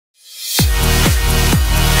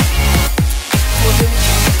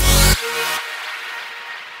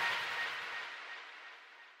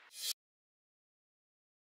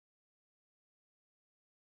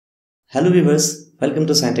Hello viewers, welcome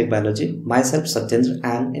to Scientech Biology. Myself Satyendra,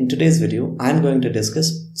 and in today's video I am going to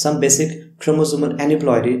discuss some basic chromosomal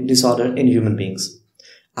aneuploidy disorder in human beings.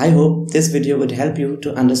 I hope this video would help you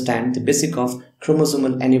to understand the basic of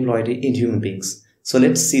chromosomal aneuploidy in human beings. So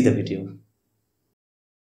let's see the video.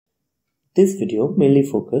 This video mainly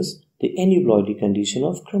focuses the aneuploidy condition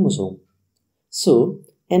of chromosome. So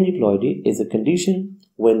aneuploidy is a condition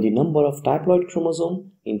when the number of diploid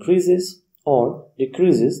chromosome increases or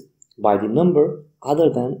decreases by the number other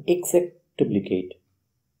than exact duplicate.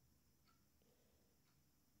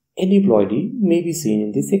 Aneuploidy may be seen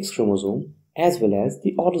in the sex chromosome as well as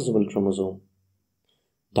the autosomal chromosome.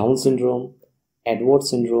 Down syndrome, Edwards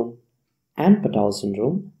syndrome, and PATAU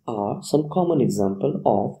syndrome are some common examples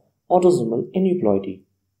of autosomal aneuploidy,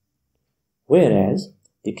 whereas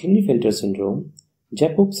the KLINEFELTER'S syndrome,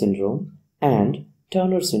 jacobe syndrome, and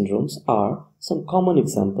Turner syndromes are some common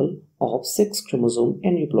examples of sex chromosome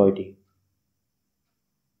aneuploidy.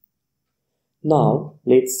 Now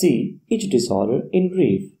let's see each disorder in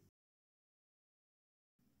brief.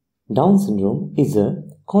 Down syndrome is a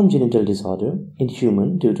congenital disorder in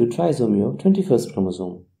human due to trisomy of 21st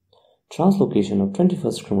chromosome. Translocation of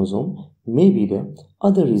 21st chromosome may be the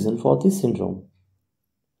other reason for this syndrome.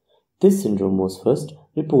 This syndrome was first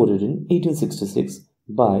reported in 1866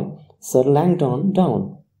 by Sir Langdon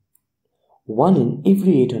Down. 1 in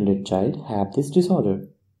every 800 child have this disorder.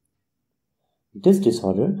 This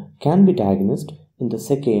disorder can be diagnosed in the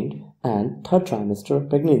second and third trimester of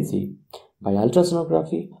pregnancy by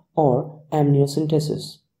ultrasonography or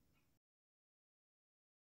amniocentesis.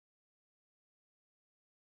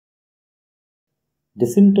 The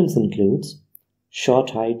symptoms include short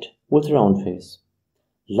height with round face,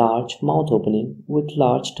 large mouth opening with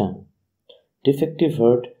large tongue. Defective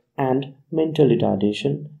heart and mental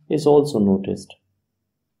retardation is also noticed.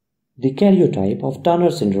 The karyotype of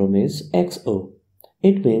Turner syndrome is XO.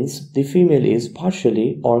 It means the female is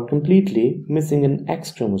partially or completely missing an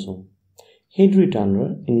X chromosome. Henry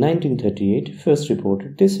Turner in 1938 first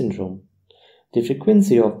reported this syndrome. The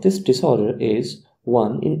frequency of this disorder is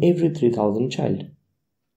 1 in every 3,000 child.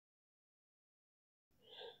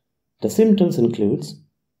 The symptoms include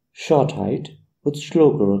short height with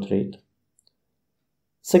slow growth rate.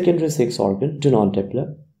 Secondary sex organ do not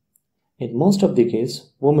develop. In most of the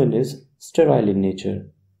case, woman is sterile in nature.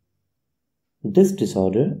 This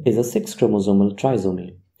disorder is a sex chromosomal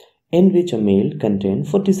trisomy, in which a male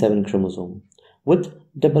contains 47 chromosomes with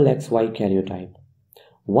XXY karyotype.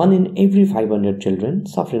 1 in every 500 children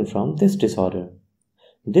suffering from this disorder.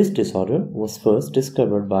 This disorder was first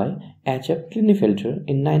discovered by H.F. KLINEFELTER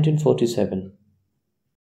in 1947.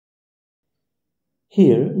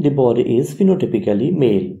 Here, the body is phenotypically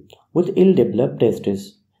male with ill-developed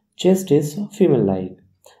testes. Chest is female-like.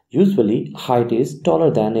 Usually, height is taller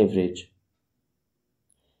than average.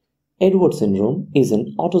 Edwards syndrome is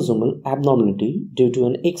an autosomal abnormality due to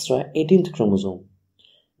an extra 18th chromosome.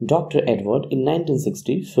 Dr. Edward in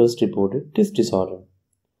 1960 first reported this disorder.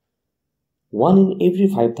 1 in every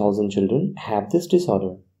 5,000 children have this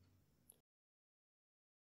disorder.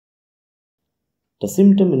 The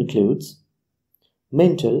symptom includes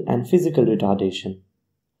mental and physical retardation,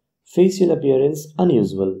 facial appearance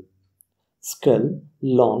unusual, skull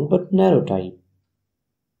long but narrow type.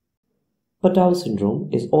 PATAU syndrome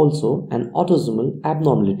is also an autosomal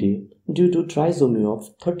abnormality due to trisomy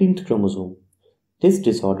of 13th chromosome. This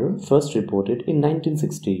disorder first reported in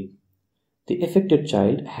 1960. The affected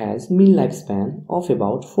child has mean lifespan of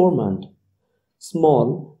about 4 months.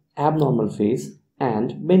 Small, abnormal face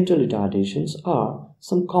and mental retardations are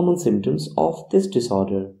some common symptoms of this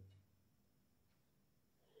disorder.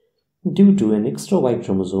 Due to an extra Y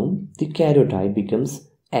chromosome, the karyotype becomes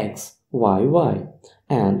XYY,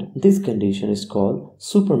 and this condition is called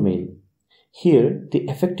supermale. Here, the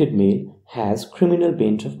affected male has criminal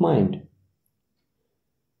bent of mind.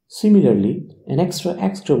 Similarly, an extra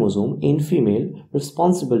X chromosome in female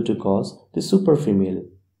responsible to cause the superfemale.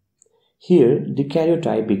 Here, the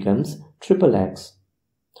karyotype becomes XXX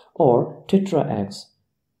or tetra-X.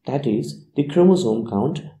 That is, the chromosome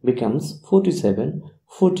count becomes 47,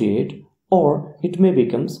 48, or it may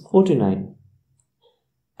become 49.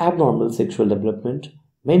 Abnormal sexual development,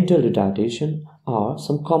 mental retardation are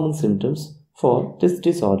some common symptoms for this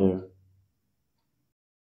disorder.